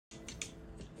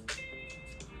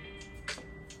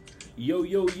Yo,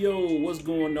 yo, yo, what's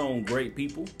going on, great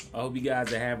people? I hope you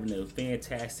guys are having a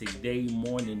fantastic day,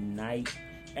 morning, night,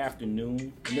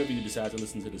 afternoon, whenever you decide to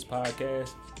listen to this podcast.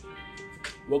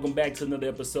 Welcome back to another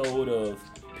episode of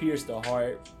Pierce the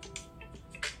Heart.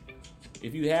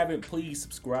 If you haven't, please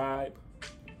subscribe.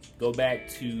 Go back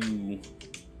to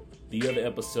the other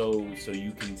episodes so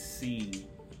you can see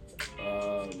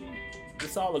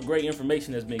just all the great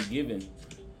information that's been given.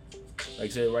 Like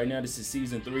I said, right now this is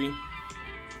season 3.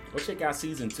 Go check out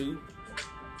season 2,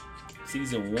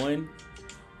 season 1.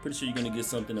 Pretty sure you're going to get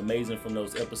something amazing from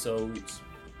those episodes.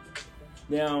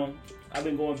 Now, I've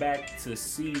been going back to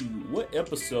see what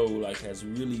episode has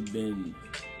really been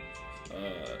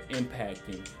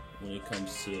impacting when it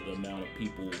comes to the amount of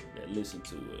people that listen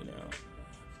to it. Now,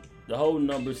 the whole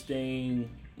numbers thing,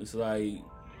 it's like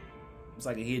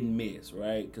a hit and miss,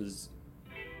 right? Because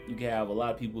you can have a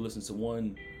lot of people listen to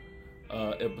one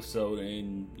episode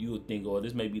and you would think, oh,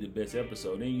 this may be the best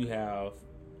episode. Then you have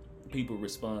people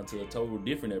respond to a total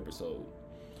different episode.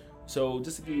 So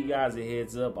just to give you guys a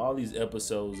heads up, all these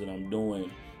episodes that I'm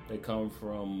doing, they come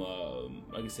from,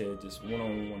 like I said, just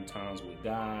one-on-one times with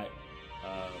God,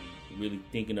 really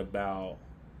thinking about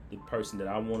the person that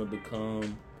I want to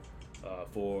become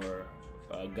for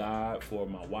God, for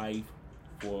my wife,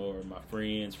 for my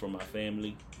friends, for my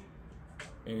family,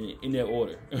 and in that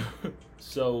order.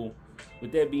 So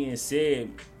with that being said,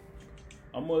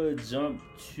 I'm going to jump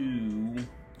to,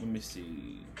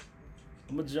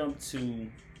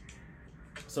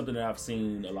 something that I've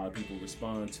seen a lot of people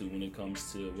respond to when it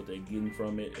comes to what they're getting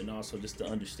from it and also just the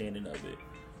understanding of it.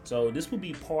 So this will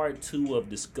be part 2 of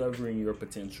discovering your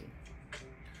potential.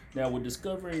 Now with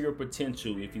discovering your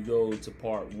potential, if you go to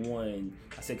part 1,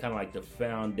 I say kind of like the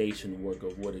foundation work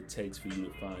of what it takes for you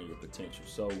to find your potential.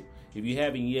 So if you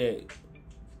haven't yet,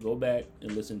 go back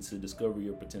and listen to Discover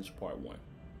Your Potential Part 1.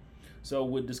 So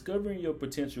with Discovering Your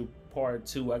Potential Part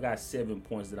 2, I got 7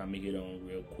 points that I'm going to hit on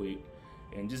real quick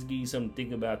and just give you something to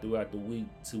think about throughout the week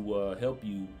to help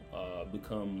you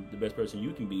become the best person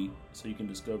you can be so you can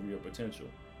discover your potential.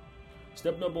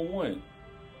 Step number 1,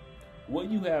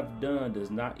 what you have done does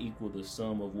not equal the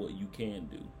sum of what you can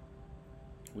do.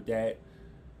 With that,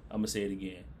 I'm going to say it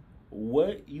again.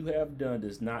 What you have done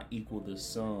does not equal the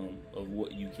sum of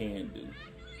what you can do.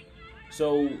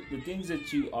 So the things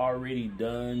that you already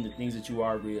done, the things that you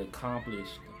already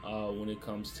accomplished when it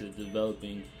comes to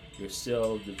developing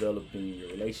yourself, developing your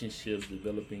relationships,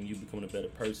 developing you becoming a better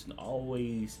person,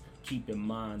 always keep in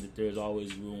mind that there's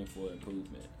always room for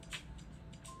improvement.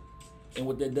 And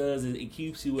what that does is it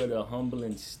keeps you at a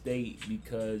humbling state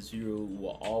because you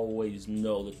will always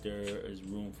know that there is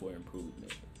room for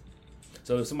improvement.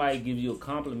 So if somebody gives you a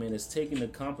compliment, it's taking the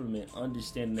compliment,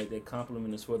 understanding that that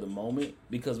compliment is for the moment.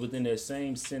 Because within that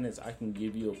same sentence, I can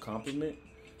give you a compliment.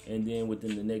 And then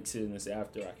within the next sentence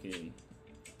after, I can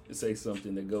say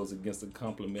something that goes against the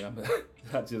compliment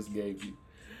I just gave you.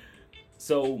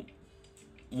 So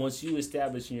once you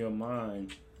establish in your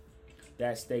mind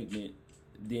that statement,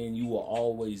 then you will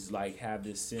always have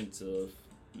this sense of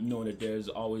knowing that there's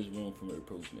always room for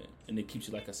improvement. And it keeps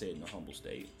you, like I said, in a humble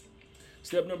state.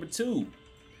 Step number 2,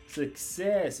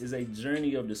 success is a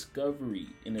journey of discovery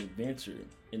and adventure.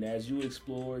 And as you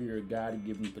explore your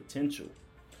God-given potential,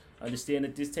 understand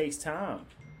that this takes time.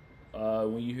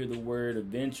 When you hear the word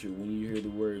adventure, when you hear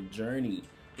the word journey,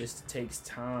 this takes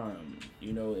time,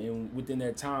 and within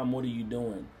that time, what are you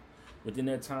doing? Within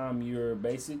that time, you're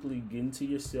basically getting to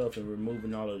yourself and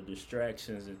removing all of the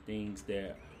distractions and things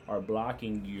that are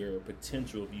blocking your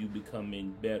potential of you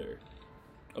becoming better.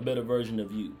 A better version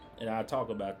of you. And I'll talk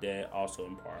about that also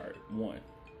in part 1.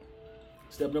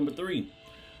 Step number 3,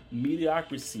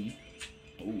 mediocrity.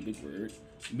 Oh, big word.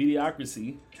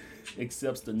 Mediocrity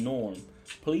accepts the norm,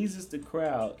 pleases the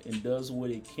crowd, and does what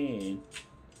it can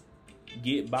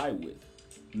get by with.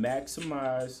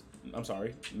 Maximize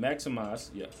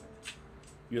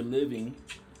your living,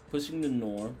 pushing the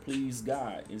norm, please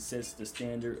God, and sets the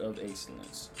standard of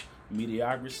excellence.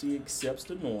 Mediocrity accepts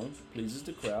the norm, pleases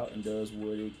the crowd, and does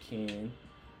what it can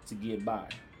to get by.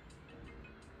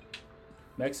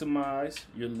 Maximize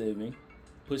your living,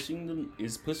 pushing the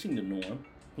norm,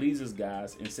 pleases God,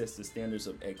 and sets the standards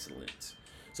of excellence.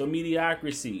 So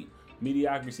mediocrity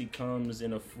comes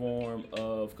in a form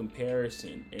of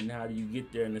comparison. And how do you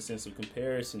get there in the sense of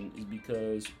comparison is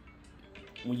because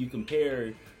when you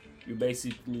compare, you're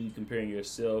basically comparing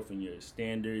yourself and your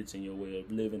standards and your way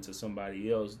of living to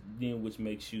somebody else, then which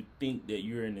makes you think that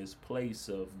you're in this place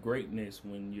of greatness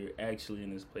when you're actually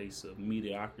in this place of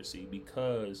mediocrity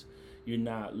because you're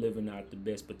not living out the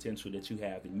best potential that you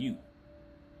have in you.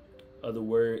 Other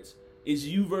words, it's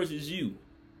you versus you.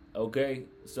 Okay,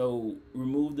 so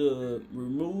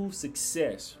remove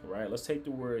success, right? Let's take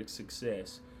the word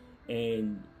success,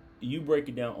 and you break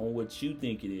it down on what you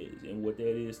think it is and what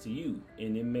that is to you.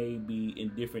 And it may be in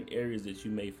different areas that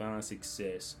you may find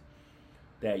success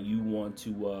that you want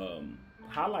to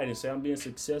highlight and say, I'm being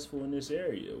successful in this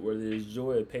area, where there's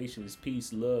joy, patience,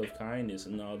 peace, love, kindness,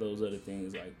 and all those other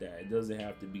things like that. It doesn't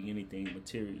have to be anything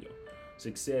material.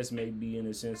 Success may be in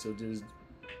the sense of just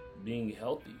being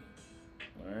healthy.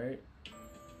 All right.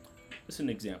 It's an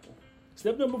example.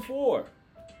 Step number 4.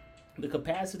 The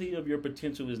capacity of your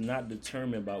potential is not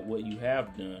determined by what you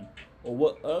have done or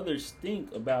what others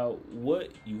think about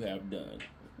what you have done.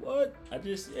 What? I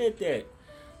just said that.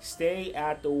 Stay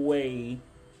out the way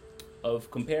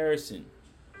of comparison.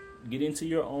 Get into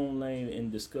your own lane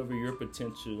and discover your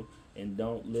potential, and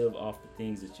don't live off the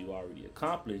things that you already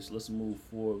accomplished. Let's move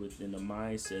forward within the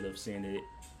mindset of saying that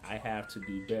I have to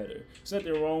do better. There's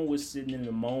nothing wrong with sitting in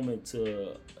the moment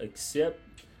to accept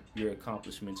your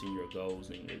accomplishments and your goals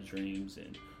and your dreams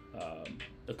and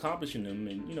accomplishing them,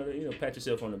 and pat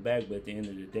yourself on the back. But at the end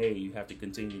of the day, you have to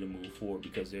continue to move forward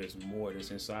because there's more that's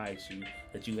inside you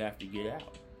that you have to get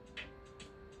out.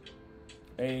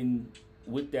 And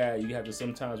with that, you have to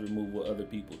sometimes remove what other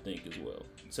people think as well.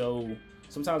 So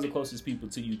sometimes the closest people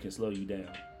to you can slow you down.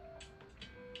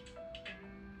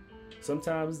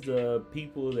 Sometimes the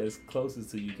people that's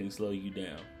closest to you can slow you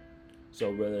down.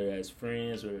 So whether that's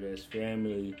friends or that's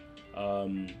family,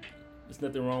 there's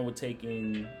nothing wrong with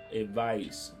taking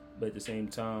advice. But at the same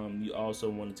time, you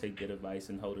also want to take that advice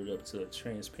and hold it up to a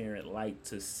transparent light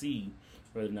to see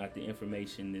whether or not the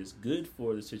information is good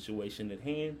for the situation at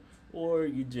hand, or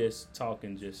you're just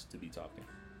talking just to be talking.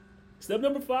 Step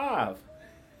number 5.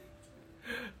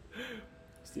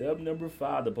 Step number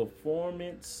 5, the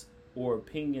performance or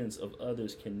opinions of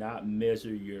others cannot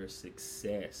measure your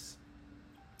success.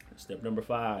 Step number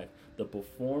 5, the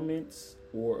performance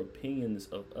or opinions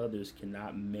of others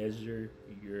cannot measure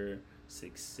your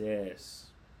success.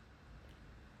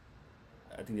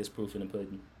 I think that's proof in the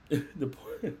pudding. The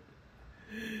point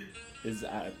is,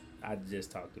 I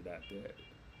just talked about that.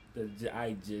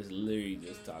 I just literally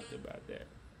just talked about that.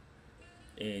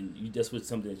 And that's with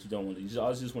something that you don't want to. You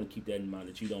always just want to keep that in mind,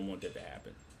 that you don't want that to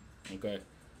happen. Okay?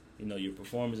 Your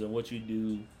performance and what you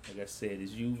do, like I said,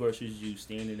 is you versus you.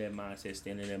 Stand in that mindset,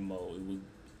 stand in that mode. It will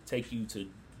take you to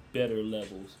better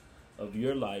levels of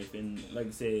your life, and like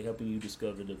I said, helping you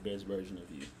discover the best version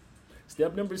of you.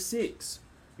 Step number 6,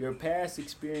 your past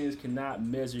experience cannot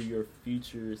measure your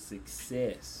future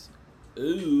success.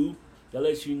 Ooh, that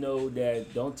lets you know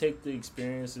that don't take the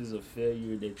experiences of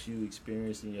failure that you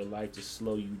experienced in your life to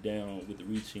slow you down with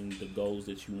reaching the goals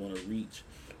that you want to reach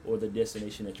or the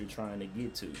destination that you're trying to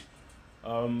get to.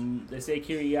 They say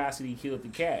curiosity killed the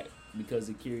cat, because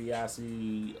the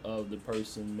curiosity of the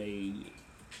person may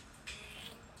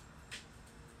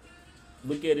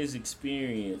look at his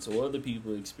experience or other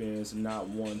people's experience and not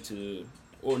want to,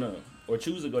 or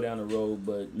choose to go down the road,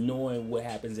 but knowing what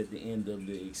happens at the end of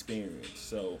the experience.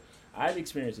 So I've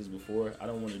experienced this before. I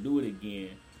don't want to do it again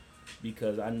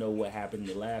because I know what happened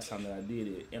the last time that I did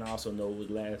it, and I also know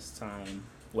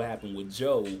what happened with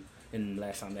Joe, and the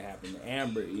last time that happened to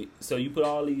Amber. So you put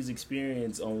all these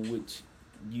experience on which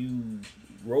you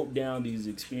wrote down these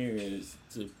experiences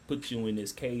to put you in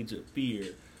this cage of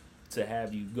fear, to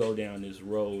have you go down this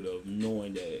road of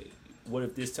knowing that what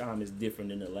if this time is different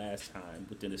than the last time,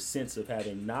 within a sense of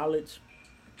having knowledge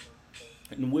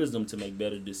and wisdom to make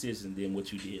better decisions than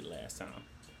what you did last time.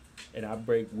 And I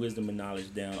break wisdom and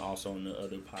knowledge down also on the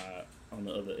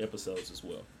other episodes as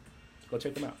well. Go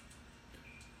check them out.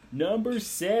 Number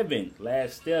 7,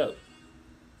 last step.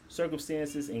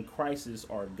 Circumstances and crises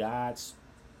are God's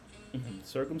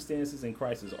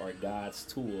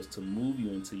tools to move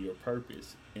you into your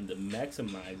purpose and the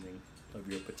maximizing of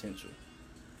your potential.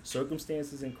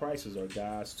 Circumstances and crises are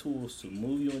God's tools to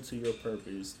move you into your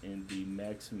purpose and the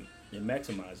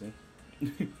maximizing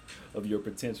of your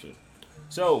potential.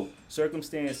 So, the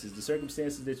circumstances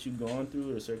that you've gone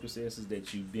through, or circumstances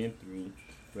that you've been through,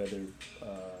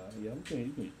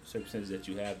 circumstances that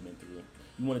you have been through,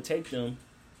 you want to take them,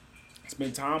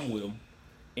 spend time with them,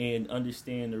 and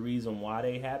understand the reason why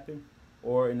they happen,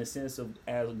 or in the sense of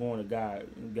as going to God,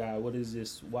 what is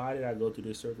this? Why did I go through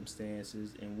these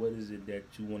circumstances, and what is it that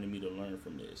you wanted me to learn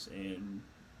from this? And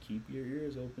keep your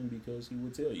ears open, because He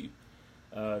will tell you.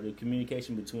 The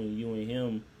communication between you and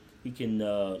Him, He can,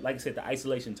 like I said, the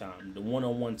isolation time, the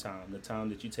one-on-one time, the time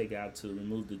that you take out to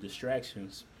remove the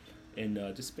distractions, and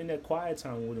just spend that quiet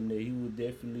time with Him, that He will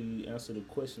definitely answer the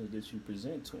questions that you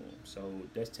present to Him. So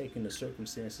that's taking the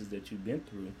circumstances that you've been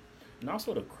through, and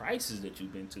also the crisis that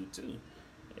you've been to too.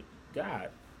 God,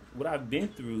 what I've been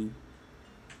through,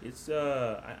 it's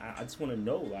I just want to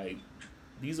know, like,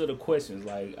 these are the questions.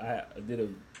 Like, I did a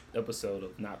episode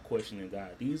of not questioning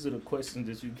God. These are the questions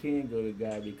that you can go to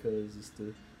God, because it's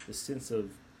the sense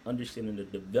of understanding the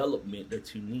development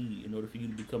that you need in order for you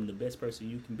to become the best person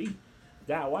you can be.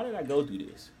 God, why did I go through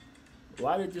this?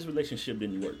 Why did this relationship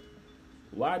didn't work?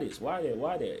 Why this? Why that?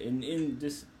 Why that? And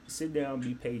just sit down,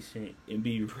 be patient, and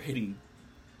be ready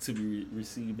to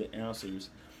receive the answers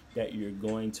that you're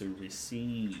going to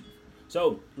receive.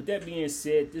 So, with that being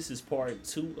said, this is part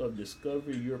 2 of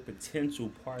Discover Your Potential.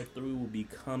 Part 3 will be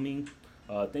coming.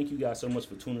 Thank you guys so much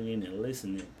for tuning in and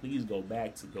listening. Please go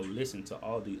back to go listen to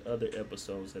all the other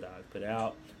episodes that I've put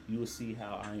out. You will see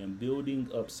how I am building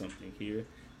up something here,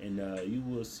 and you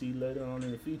will see later on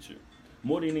in the future.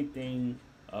 More than anything,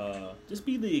 just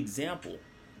be the example.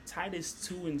 Titus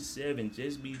 2:7,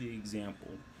 just be the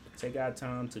example. Take our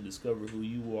time to discover who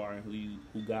you are and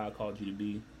who God called you to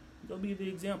be. Go be the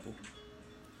example.